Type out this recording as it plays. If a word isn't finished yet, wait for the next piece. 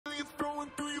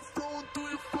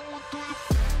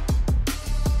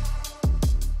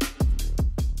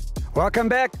Welcome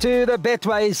back to the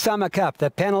Betway Summer Cup,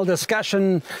 the panel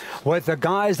discussion with the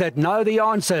guys that know the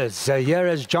answers. Here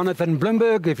is Jonathan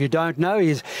Blumberg. If you don't know,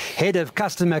 he's head of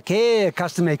customer care,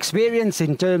 customer experience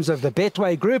in terms of the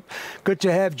Betway group. Good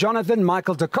to have Jonathan.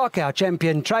 Michael de Kock, our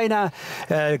champion trainer.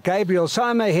 Gabriel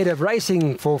Soma, head of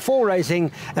racing for Full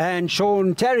Racing. And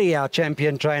Tarry, our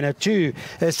champion trainer too,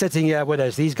 is sitting here with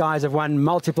us. These guys have won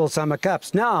multiple Summer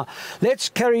Cups. Now, let's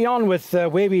carry on with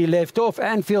where we left off.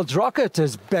 Anfield's Rocket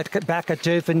is back at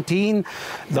Turffontein.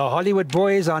 The Hollywood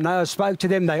boys, I know I spoke to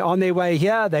them. They're on their way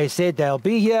here. They said they'll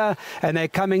be here and they're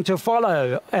coming to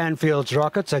follow Anfield's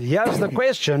Rocket. So here's the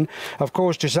question, of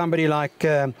course, to somebody like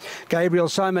Gabriel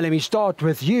Soma. Let me start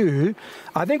with you.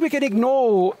 I think we can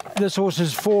ignore this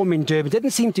horse's form in Durban.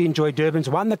 Didn't seem to enjoy Durban's.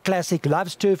 Won the Classic,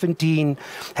 loves Turffontein.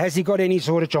 Has he got any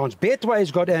sort of chance? Betway's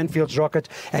got Anfield's Rocket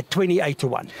at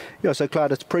 28-1. Yeah, so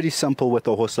Clyde, it's pretty simple with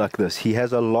a horse like this. He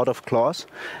has a lot of class,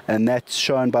 and that's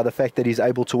shown by the fact that he's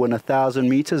able to win 1,000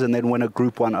 meters and then win a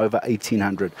Group 1 over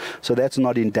 1,800. So that's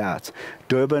not in doubt.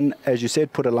 Durban, as you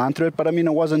said, put a line through it, but I mean,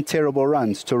 it wasn't terrible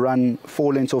runs. To run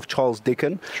 4 lengths off Charles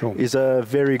Dickon is a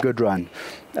very good run.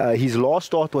 His last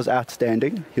start was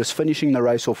outstanding. He was finishing the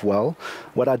race off well.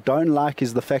 What I don't like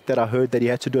is the fact that I heard that he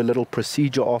had to do a little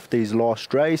procedure after his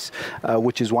last race,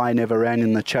 which is why he never ran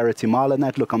in the charity mile and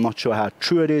that. Look, I'm not sure how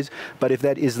true it is, but if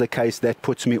that is the case, that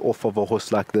puts me off of a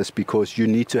horse like this, because you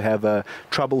need to have a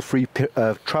trouble-free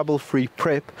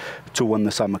prep to win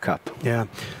the Summer Cup. Yeah.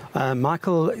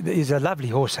 Michael is a lovely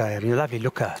horse, I mean, a lovely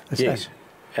looker. Yes.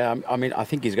 I mean, I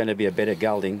think he's going to be a better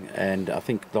gelding, and I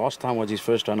think last time was his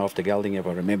first run after gelding, if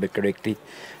I remember correctly.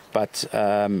 But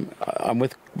I'm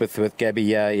with Gabby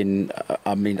here.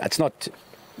 I mean, it's not.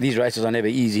 These races are never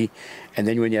easy, and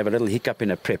then when you have a little hiccup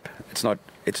in a prep, it's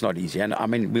not easy. And I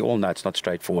mean, we all know it's not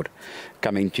straightforward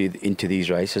coming into these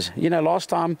races. You know, last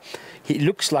time he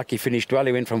looks like he finished well.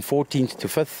 He went from 14th to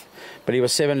 5th, but he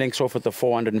was 7 lengths off at the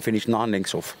 400 and finished 9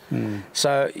 lengths off.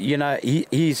 So, you know,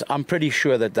 I'm pretty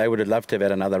sure that they would have loved to have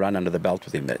had another run under the belt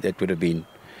with him. That would have been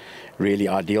really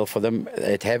ideal for them.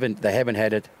 They haven't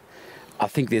had it. I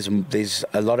think there's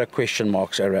a lot of question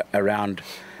marks around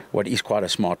what is quite a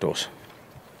smart horse.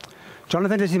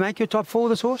 Jonathan, does he make your top 4,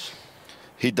 this horse?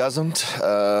 He doesn't,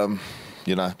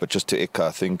 you know, but just to echo,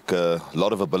 I think a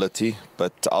lot of ability,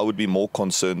 but I would be more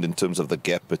concerned in terms of the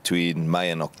gap between May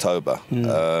and October,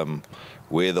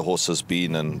 where the horse has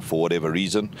been and for whatever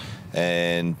reason,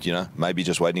 and, you know, maybe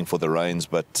just waiting for the rains,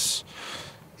 but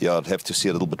yeah, I'd have to see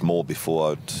a little bit more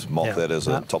before I'd mark that as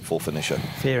a top 4 finisher.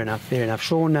 Fair enough, fair enough.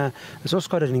 Sean has also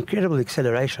got an incredible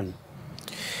acceleration.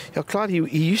 Yeah, Clyde,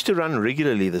 he used to run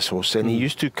regularly, this horse, and he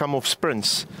used to come off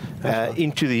sprints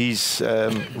into these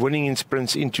winning in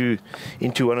sprints into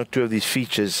 1 or 2 of these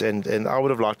features, and I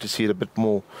would have liked to see it a bit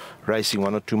more racing,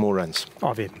 1 or 2 more runs.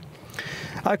 Of him.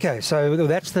 Okay, so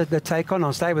that's the take on.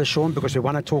 I'll stay with Sean because we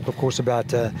want to talk, of course,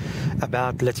 about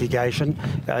litigation.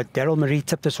 Daryl Marie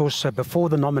tipped this horse before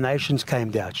the nominations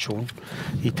came out, Sean.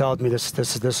 He told me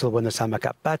this will win the Summer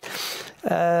Cup. But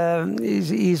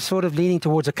he's sort of leaning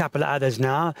towards a couple of others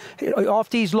now.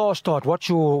 After his last start, what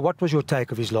was your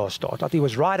take of his last start? I think he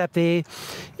was right up there.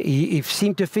 He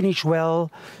seemed to finish well.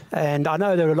 And I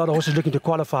know there are a lot of horses looking to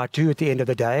qualify too at the end of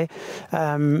the day.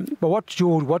 But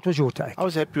what was your take? I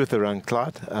was happy with the run,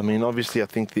 Clyde. I mean, obviously, I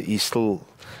think that he's still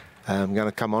going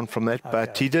to come on from that.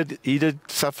 But he did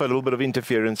suffer a little bit of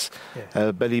interference.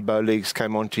 Yeah. Billy Bowlegs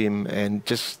came onto him and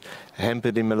just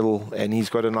hampered him a little. And he's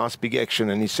got a nice big action,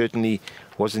 and he certainly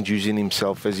wasn't using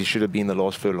himself as he should have been the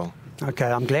last furlong.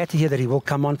 Okay, I'm glad to hear that he will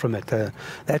come on from it.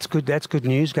 That's good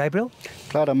news, Gabriel.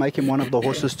 Clyde, I make him one of the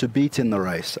horses to beat in the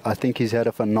race. I think he's had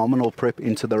a phenomenal prep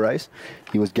into the race.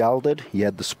 He was gelded, he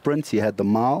had the sprints, he had the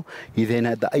mile. He then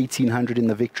had the 1800 in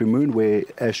the Victory Moon, where,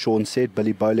 as Sean said,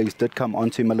 Billy Bowlegs did come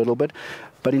onto him a little bit.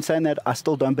 But in saying that, I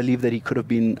still don't believe that he could have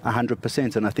been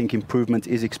 100%, and I think improvement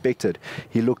is expected.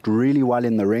 He looked really well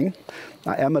in the ring.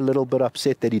 I am a little bit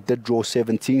upset that he did draw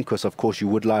 17, because of course you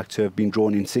would like to have been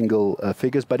drawn in single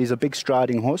figures, but he's a big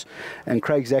striding horse, and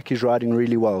Craig Zack is riding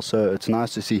really well, so it's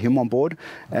nice to see him on board,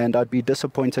 and I'd be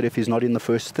disappointed if he's not in the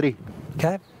first 3.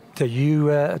 Okay, so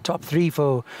you top 3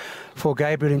 for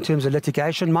Gabriel in terms of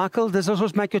litigation. Michael, does this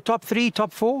horse make your top 3,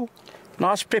 top 4?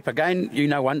 Nice prep. Again, you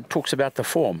know, one talks about the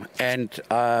form, and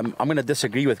I'm going to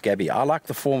disagree with Gabby. I like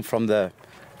the form from the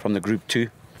Group 2.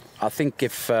 I think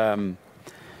if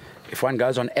one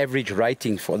goes on average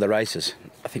rating for the races,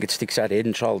 I think it sticks out head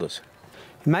and shoulders.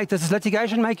 Mate, does this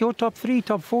litigation make your top 3,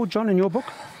 top 4, John, in your book?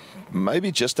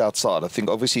 Maybe just outside. I think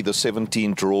obviously the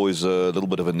 17 draw is a little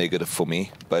bit of a negative for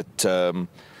me, but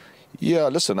yeah,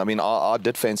 listen, I mean, I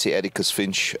did fancy Atticus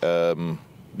Finch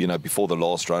before the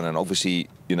last run, and obviously,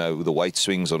 the weight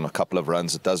swings on a couple of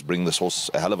runs, it does bring this horse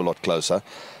a hell of a lot closer.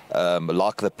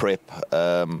 Like the prep,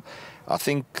 I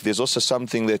think there's also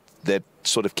something that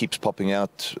sort of keeps popping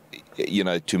out,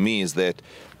 to me, is that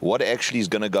what actually is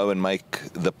going to go and make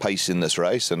the pace in this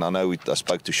race. And I know I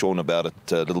spoke to Sean about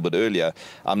it a little bit earlier.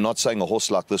 I'm not saying a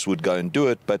horse like this would go and do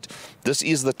it, but this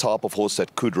is the type of horse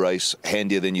that could race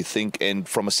handier than you think. And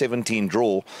from a 17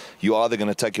 draw, you're either going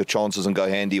to take your chances and go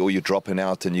handy, or you're dropping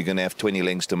out and you're going to have 20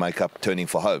 lengths to make up turning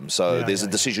for home. So there's a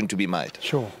decision to be made.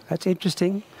 Sure, that's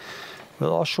interesting.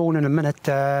 We'll ask Sean in a minute.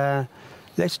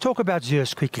 Let's talk about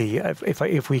Zeus quickly,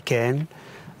 if we can.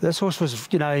 This horse was,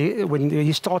 when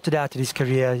he started out in his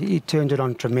career, he turned it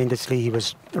on tremendously. He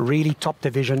was really top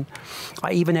division.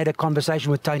 I even had a conversation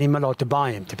with Tony Miller to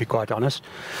buy him, to be quite honest,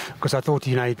 because I thought,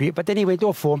 he'd be. But then he went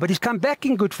off form, but he's come back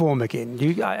in good form again.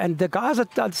 And the guys,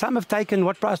 some have taken,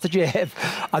 what price did you have?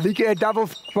 I think you had double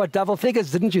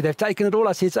figures, didn't you? They've taken it all.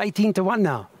 I see it's 18-1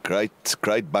 now.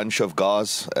 Great bunch of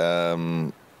guys.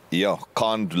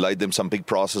 Can't lay them some big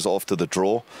prices after the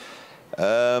draw.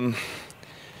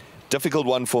 Difficult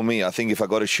one for me. I think if I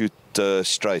got to shoot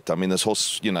straight, I mean, this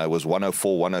horse, was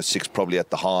 104, 106 probably at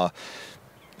the high,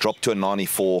 dropped to a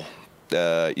 94. He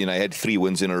had 3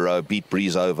 wins in a row, beat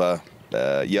Breeze over,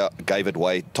 gave it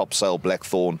away, Top Sail,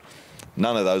 Blackthorn.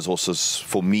 None of those horses,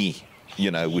 for me,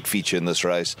 would feature in this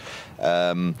race.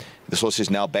 This horse is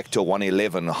now back to a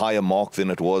 111, a higher mark than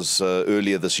it was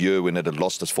earlier this year when it had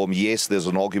lost its form. Yes, there's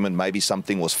an argument, maybe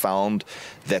something was found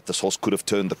that this horse could have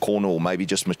turned the corner or maybe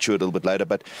just matured a little bit later,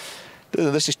 but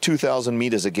this is 2,000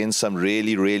 meters against some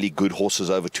really, really good horses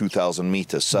over 2,000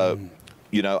 meters. So,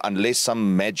 unless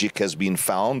some magic has been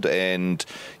found and,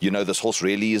 this horse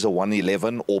really is a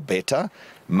 111 or better,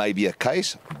 maybe a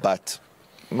case, but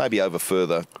maybe over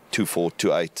further, 2-4,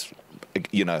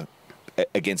 2-8,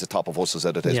 against the type of horses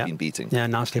that it has been beating. Yeah,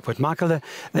 nicely put. Michael,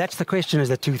 that's the question, is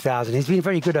the 2,000. He's been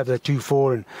very good over the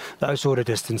 2-4 and those sort of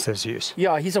distances, yes.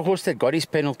 Yeah, he's a horse that got his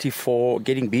penalty for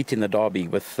getting beat in the Derby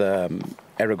with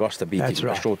Aragosta beating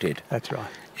the short head. That's right.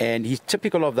 And he's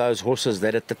typical of those horses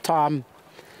that at the time,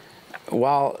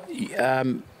 while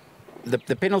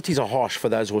the penalties are harsh for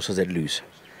those horses that lose,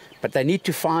 but they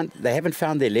haven't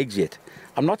found their legs yet.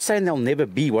 I'm not saying they'll never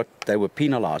be what they were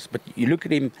penalised, but you look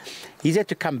at him, he's had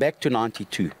to come back to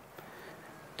 92,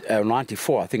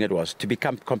 94 I think it was, to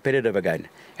become competitive again.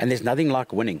 And there's nothing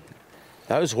like winning.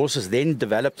 Those horses then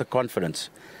develop the confidence.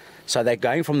 So they're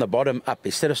going from the bottom up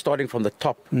instead of starting from the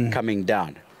top, coming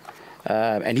down.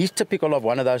 And he's typical of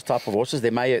one of those type of horses.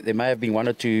 There may have been 1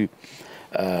 or 2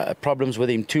 problems with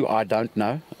him too, I don't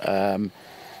know.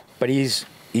 But he's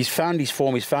found his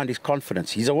form, he's found his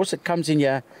confidence. He's a horse that comes in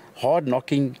here hard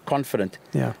knocking, confident.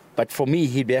 Yeah. But for me,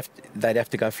 they'd have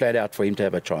to go flat out for him to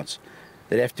have a chance.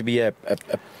 There'd have to be a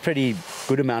pretty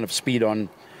good amount of speed on,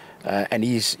 and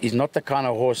he's not the kind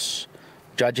of horse,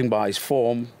 judging by his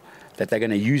form, that they're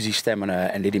going to use his stamina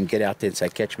and let him get out there and say,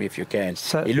 catch me if you can.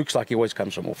 So he looks like he always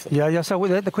comes from off them. Yeah. So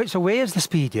so where's the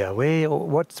speed here?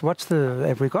 What's the?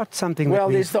 Have we got something? Well,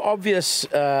 there's the obvious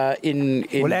in.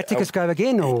 Will Atticus go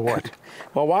again or what?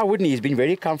 Well, why wouldn't he? He's been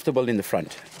very comfortable in the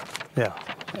front. Yeah.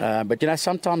 But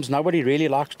sometimes nobody really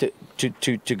likes to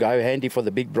go handy for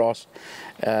the big brass.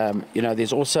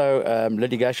 There's also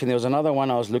litigation. There was another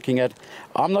one I was looking at.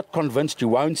 I'm not convinced you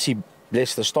won't see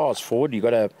Bless the Stars forward. You've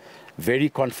got a very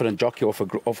confident jockey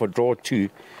off a draw too,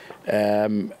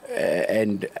 and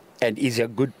he's a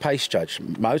good pace judge.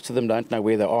 Most of them don't know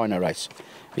where they are in a race.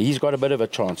 He's got a bit of a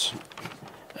chance.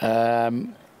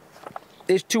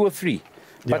 There's 2 or 3,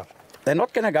 but they're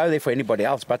not going to go there for anybody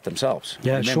else but themselves.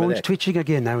 Yeah, Sean's twitching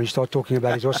again now when you start talking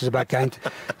about his horses about going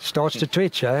starts to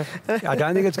twitch. I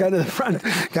don't think it's going to the front.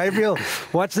 Gabriel,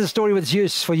 what's the story with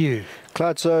Zeus for you?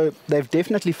 Clyde, so they've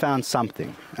definitely found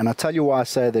something. And I'll tell you why I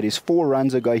say that is 4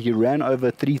 runs ago, he ran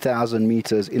over 3,000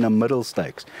 meters in a middle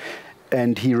stakes.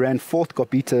 And he ran 4th,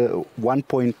 got beat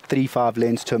 1.35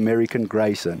 lengths to American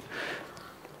Grayson.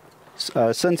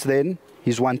 Since then,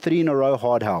 he's won 3 in a row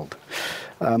hard held.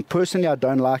 Personally, I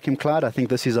don't like him, Clyde. I think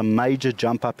this is a major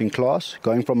jump up in class,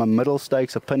 going from a middle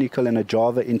stakes, a pinnacle and a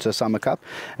Java into a Summer Cup.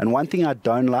 And one thing I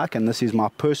don't like, and this is my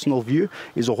personal view,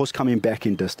 is a horse coming back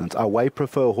in distance. I way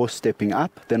prefer a horse stepping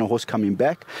up than a horse coming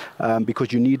back,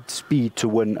 because you need speed to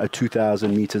win a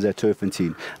 2,000 meters at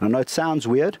Turffontein. And I know it sounds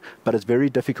weird, but it's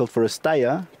very difficult for a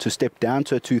stayer to step down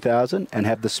to a 2,000 and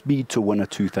have the speed to win a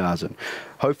 2,000.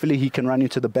 Hopefully he can run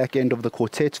into the back end of the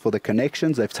quartets for the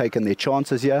connections. They've taken their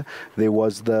chances here. There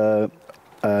was the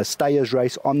Stayers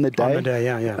race on the day,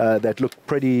 yeah. that looked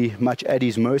pretty much at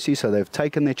his mercy, so they've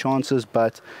taken their chances.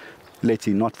 But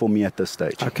Letty, not for me at this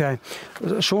stage. Okay.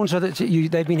 Sean, so that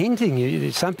they've been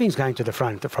hinting something's going to the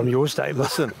front from your stable.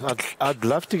 Listen, I'd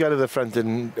love to go to the front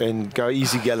and go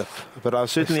easy gallop, but I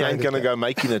certainly ain't going to go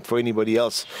making it for anybody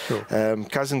else. Sure.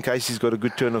 Cousin Casey's got a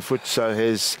good turn of foot, so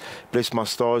has Bless My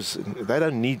Stars. They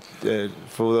don't need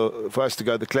for us to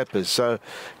go the clappers. So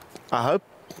I hope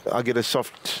I get a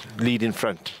soft lead in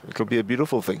front. It'll be a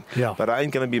beautiful thing. Yeah. But I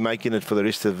ain't going to be making it for the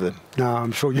rest of them. No,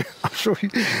 I'm sure you're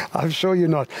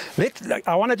not.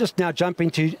 I want to just now jump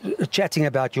into chatting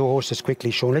about your horses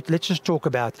quickly, Sean. Let's just talk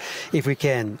about, if we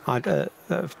can,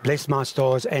 Bless My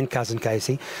Stars and Cousin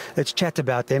Casey. Let's chat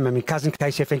about them. I mean, Cousin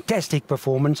Casey, a fantastic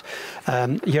performance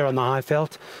here on the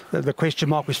Highveld. The question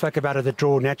mark, we spoke about at the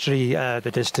draw, naturally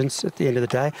the distance at the end of the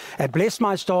day. And Bless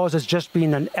My Stars has just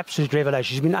been an absolute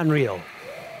revelation. She's been unreal.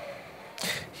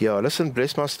 Yeah, listen,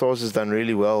 Bless My Stars has done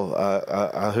really well.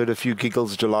 I heard a few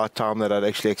giggles July time that I'd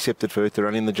actually accepted for her to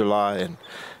run in the July and,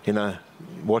 you know,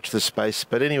 watch the space.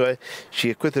 But anyway, she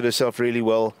acquitted herself really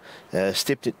well,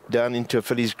 stepped it down into a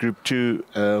fillies Group 2,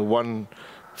 one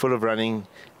full of running.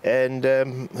 And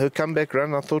her comeback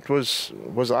run, I thought, was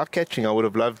eye-catching. I would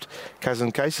have loved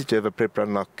Cousin Casey to have a prep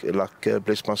run like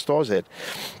Bless My Stars had.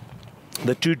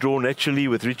 The 2 draw naturally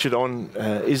with Richard on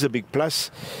is a big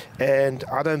plus, and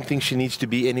I don't think she needs to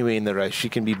be anywhere in the race. She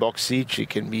can be box seat, she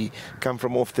can come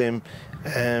from off them.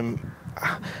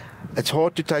 It's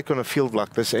hard to take on a field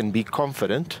like this and be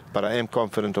confident, but I am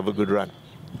confident of a good run.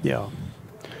 Yeah.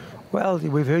 Well,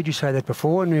 we've heard you say that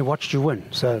before, and we watched you win.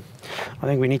 So I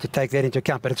think we need to take that into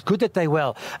account. But it's good that they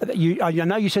well. I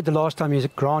know you said the last time you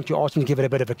Grant, you asked him to give it a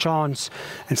bit of a chance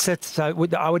and sit. So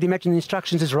I would imagine the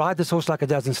instructions is ride this horse like it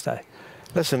doesn't stay.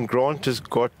 Listen, Grant has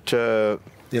got,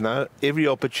 every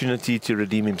opportunity to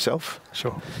redeem himself.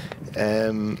 Sure.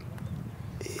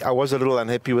 I was a little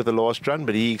unhappy with the last run,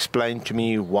 but he explained to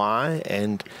me why.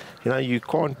 And, you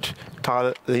can't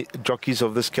tie the jockeys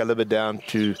of this caliber down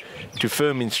to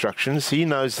firm instructions. He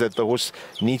knows that the horse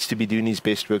needs to be doing his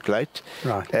best work late.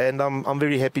 Right. And I'm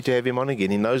very happy to have him on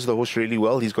again. He knows the horse really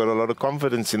well. He's got a lot of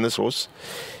confidence in this horse.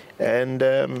 And,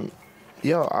 although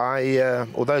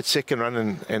it's second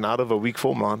run and out of a weak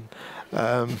form line,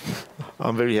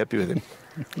 I'm very happy with him.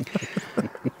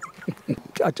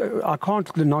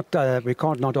 We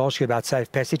can't not ask you about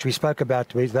Safe Passage. We spoke about,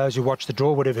 those who watched the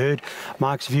draw would have heard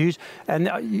Mike's views. And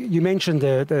you mentioned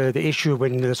the issue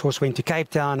when this horse went to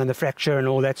Cape Town and the fracture and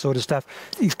all that sort of stuff.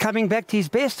 He's coming back to his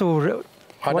best, or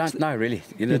I don't know really.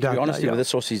 To be honest with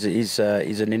this horse, he's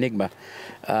an enigma.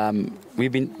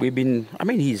 We've been. I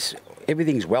mean,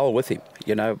 everything's well with him,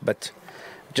 but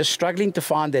just struggling to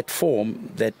find that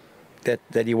form that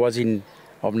he was in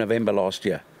of November last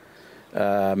year.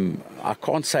 I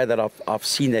can't say that I've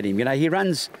seen that in him. He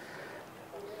runs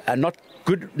not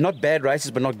bad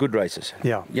races, but not good races.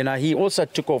 Yeah. He also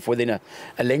took off within a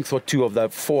length or two of the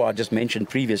 4 I just mentioned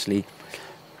previously,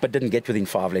 but didn't get within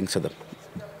 5 lengths of them.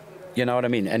 You know what I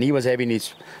mean? And he was having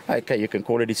his, okay, you can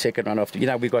call it his second run after.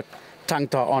 We got tongue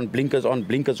tie on, blinkers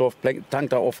off, tongue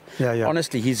tie off. Yeah.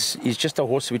 Honestly, he's just a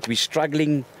horse which we're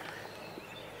struggling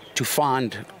to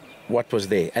find what was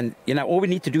there. And, all we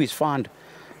need to do is find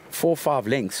 4 or 5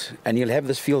 lengths, and he'll have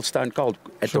this field stone cold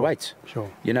at the weights.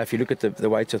 Sure. If you look at the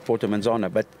weights of Porto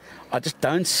Manzano, but I just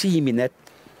don't see him in that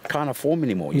kind of form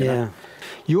anymore. You know?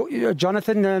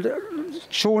 Jonathan,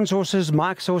 Sean's horses,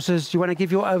 Mike's horses, do you want to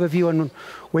give your overview on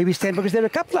where we stand? Because there are a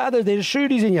couple of others, there's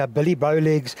shooties in here, Billy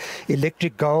Bowlegs,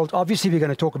 Electric Gold. Obviously, we're going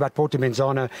to talk about Porto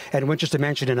Manzano and Winchester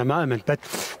Mansion in a moment, but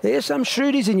there's some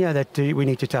shooties in here that we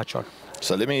need to touch on.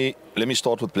 So let me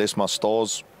start with Bless My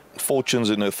Stars. Fortunes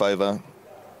in her favour,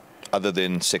 other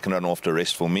than second run after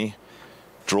rest for me.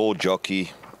 Draw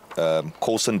jockey,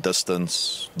 course and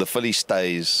distance, the filly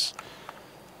stays.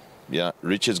 Yeah,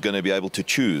 Richard's going to be able to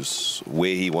choose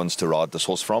where he wants to ride this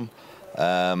horse from.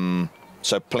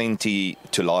 So plenty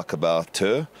to like about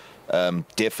her.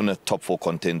 Definite top 4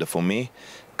 contender for me.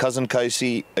 Cousin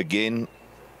Casey, again,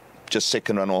 just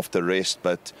second run after rest,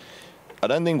 but I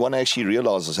don't think one actually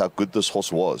realises how good this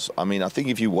horse was. I mean, I think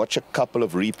if you watch a couple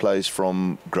of replays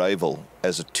from Gabriel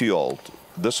as a 2-year-old,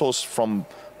 this horse from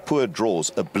poor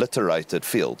draws obliterated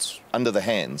fields under the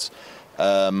hands.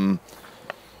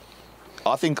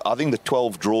 I think the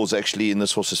 12 draws actually in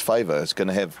this horse's favour.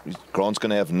 Grant's going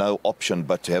to have no option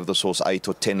but to have this horse 8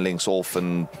 or 10 lengths off.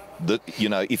 And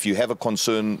if you have a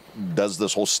concern, does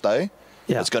this horse stay?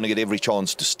 Yeah. It's going to get every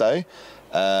chance to stay.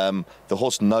 The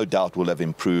horse no doubt will have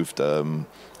improved.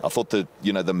 I thought that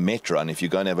the Met run, if you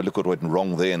go and have a look at what went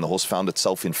wrong there, and the horse found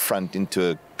itself in front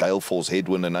into a gale force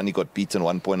headwind and only got beaten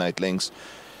 1.8 lengths.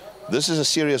 This is a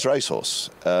serious racehorse.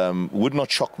 Would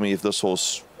not shock me if this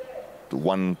horse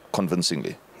won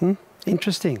convincingly.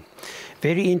 Interesting.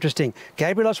 Very interesting.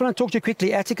 Gabriel, I just want to talk to you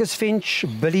quickly. Atticus Finch,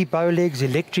 Billy Bowlegs,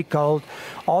 Electric Gold.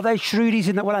 Are they Shrudies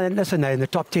in the, well, listen, they're in the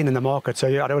top 10 in the market, so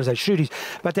I don't want to say Shrudies.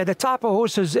 But they're the type of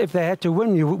horses, if they had to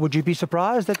win, would you be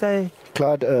surprised that they...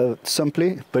 Clyde,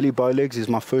 simply, Billy Bowlegs is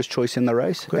my first choice in the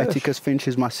race. Gosh. Atticus Finch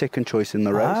is my second choice in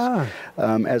the race.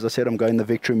 As I said, I'm going the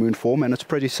Victory Moon form, and it's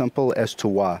pretty simple as to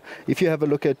why. If you have a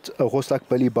look at a horse like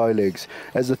Billy Bowlegs,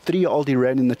 as a 3-year-old he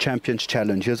ran in the Champions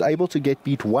Challenge. He was able to get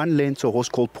beat 1 length to a horse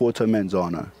called Porto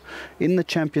Manzano. In the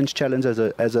Champions Challenge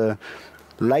as a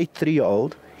late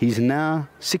 3-year-old, he's now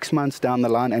 6 months down the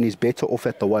line and he's better off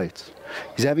at the weights.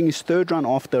 He's having his 3rd run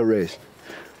after a rest.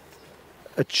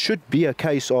 It should be a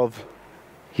case of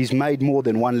he's made more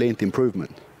than 1 length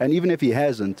improvement. And even if he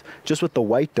hasn't, just with the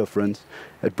weight difference,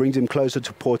 it brings him closer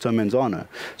to Porto Manzano.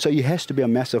 So he has to be a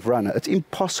massive runner. It's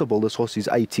impossible this horse is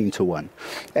 18-1.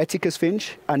 Atticus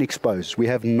Finch, unexposed. We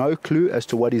have no clue as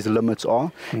to what his limits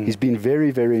are. He's been very,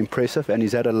 very impressive, and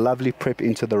he's had a lovely prep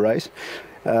into the race.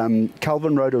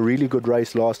 Calvin rode a really good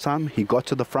race last time. He got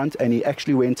to the front, and he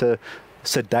actually went a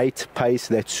sedate pace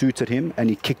that suited him, and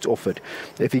he kicked off it.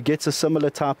 If he gets a similar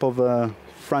type of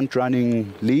front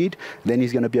running lead, then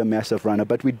he's going to be a massive runner.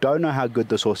 But we don't know how good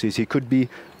this horse is. He could be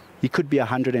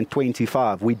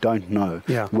 125. We don't know.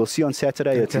 Yeah. We'll see on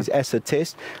Saturday. It's his acid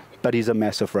test, but he's a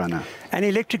massive runner. And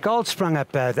Electric Gold sprung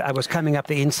up. I was coming up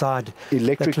the inside,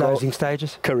 the closing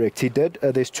stages. Correct, he did.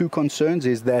 There's 2 concerns.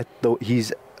 Is that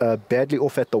he's badly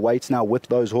off at the weights now with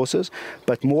those horses.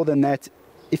 But more than that,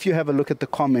 if you have a look at the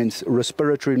comments,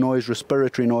 respiratory noise,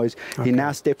 okay. He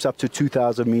now steps up to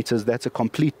 2,000 meters. That's a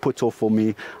complete put-off for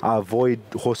me. I avoid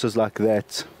horses like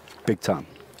that big time.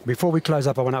 Before we close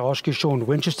up, I want to ask you, Sean,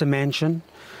 Winchester Mansion,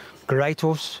 great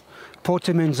horse.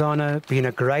 Porto Manzano, being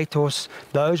a great horse.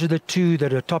 Those are the 2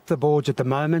 that are top the boards at the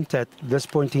moment, at this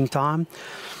point in time.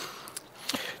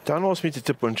 Don't ask me to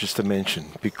tip Winchester Mansion,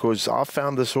 because I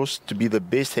found this horse to be the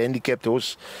best handicapped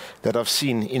horse that I've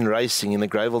seen in racing in the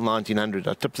Gravel 1900.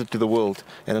 I tipped it to the world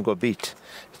and I got beat.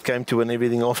 It came to win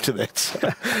everything after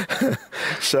that.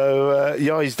 So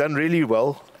yeah, he's done really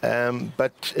well,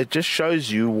 but it just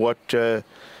shows you what the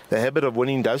habit of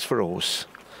winning does for a horse.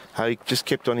 How he just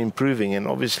kept on improving, and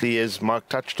obviously, as Mark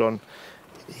touched on,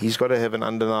 he's got to have an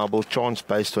undeniable chance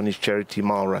based on his charity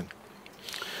mile run.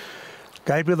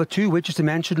 Gabriel, the 2, Winchester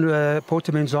Mansion,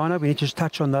 Porto Manzano, we need to just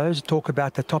touch on those, talk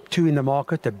about the top 2 in the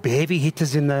market, the heavy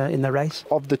hitters in the race.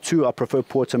 Of the 2, I prefer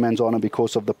Porto Manzano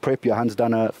because of the prep. Johan's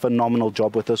done a phenomenal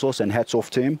job with this horse, and hats off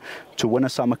to him. To win a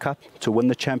Summer Cup, to win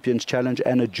the Champions Challenge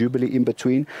and a Jubilee in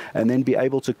between, and then be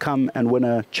able to come and win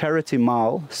a charity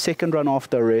mile, 2nd run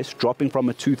after a rest, dropping from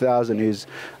a 2,000 is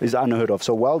unheard of.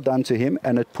 So well done to him,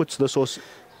 and it puts this horse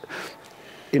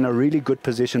in a really good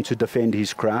position to defend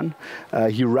his crown.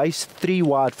 He raced 3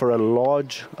 wide for a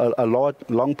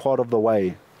long part of the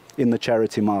way in the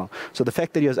charity mile. So the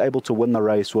fact that he was able to win the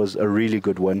race was a really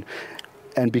good win.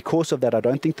 And because of that, I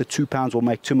don't think the 2 pounds will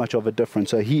make too much of a difference.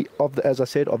 So as I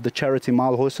said, of the charity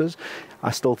mile horses,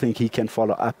 I still think he can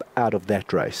follow up out of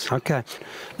that race. Okay.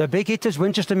 The big hitters,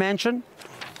 Winchester Mansion,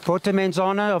 Porto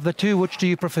Manzano, of the 2, which do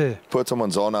you prefer? Porto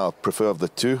Manzano, I prefer of the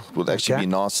 2. It would actually be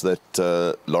nice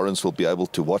that Lawrence will be able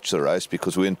to watch the race,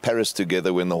 because we were in Paris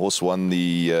together when the horse won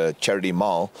the charity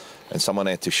mile, and someone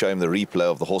had to show him the replay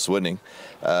of the horse winning.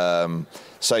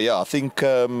 So yeah, I think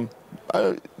the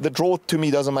draw to me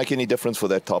doesn't make any difference for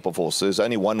that type of horse. There's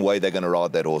only one way they're going to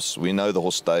ride that horse. We know the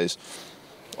horse stays.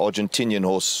 Argentinian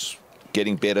horse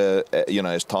getting better,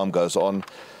 as time goes on.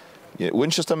 Yeah,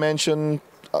 Winchester Mansion,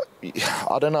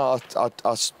 I don't know.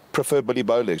 I prefer Billy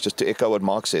Bowlegs, just to echo what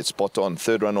Mark said. Spot on,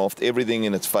 3rd run off, everything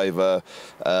in its favour.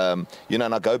 And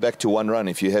I go back to 1 run.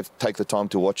 If you take the time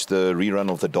to watch the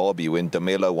rerun of the Derby when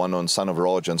Demelo won on Son of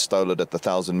Raj and stole it at the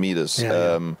 1,000 metres.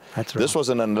 That's right. This was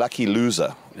an unlucky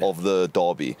loser of the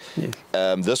Derby.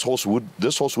 Yeah. This horse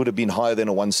would have been higher than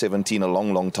a 117 a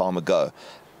long time ago.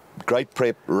 Great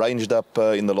prep, ranged up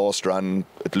in the last run.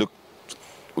 It looked,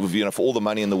 for all the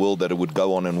money in the world that it would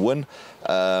go on and win.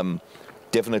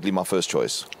 Definitely my first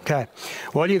choice. Okay.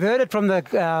 Well, you've heard it from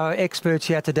our experts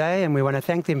here today, and we want to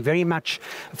thank them very much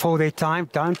for their time.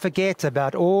 Don't forget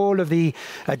about all of the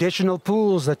additional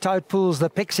pools, the tote pools, the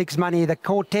pick 6 money, the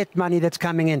quartet money that's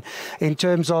coming in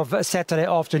terms of Saturday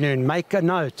afternoon. Make a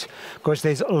note, because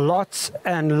there's lots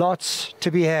and lots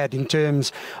to be had in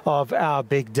terms of our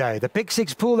big day. The pick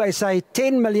 6 pool, they say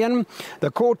 10 million.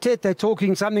 The quartet, they're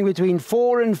talking something between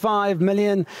 4 and 5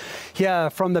 million here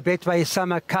from the Betway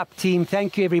Summer Cup team.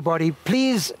 Thank you, everybody.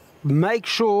 Please make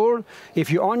sure,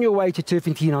 if you're on your way to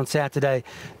Turffontein on Saturday,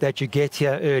 that you get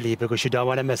here early, because you don't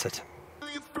want to miss it.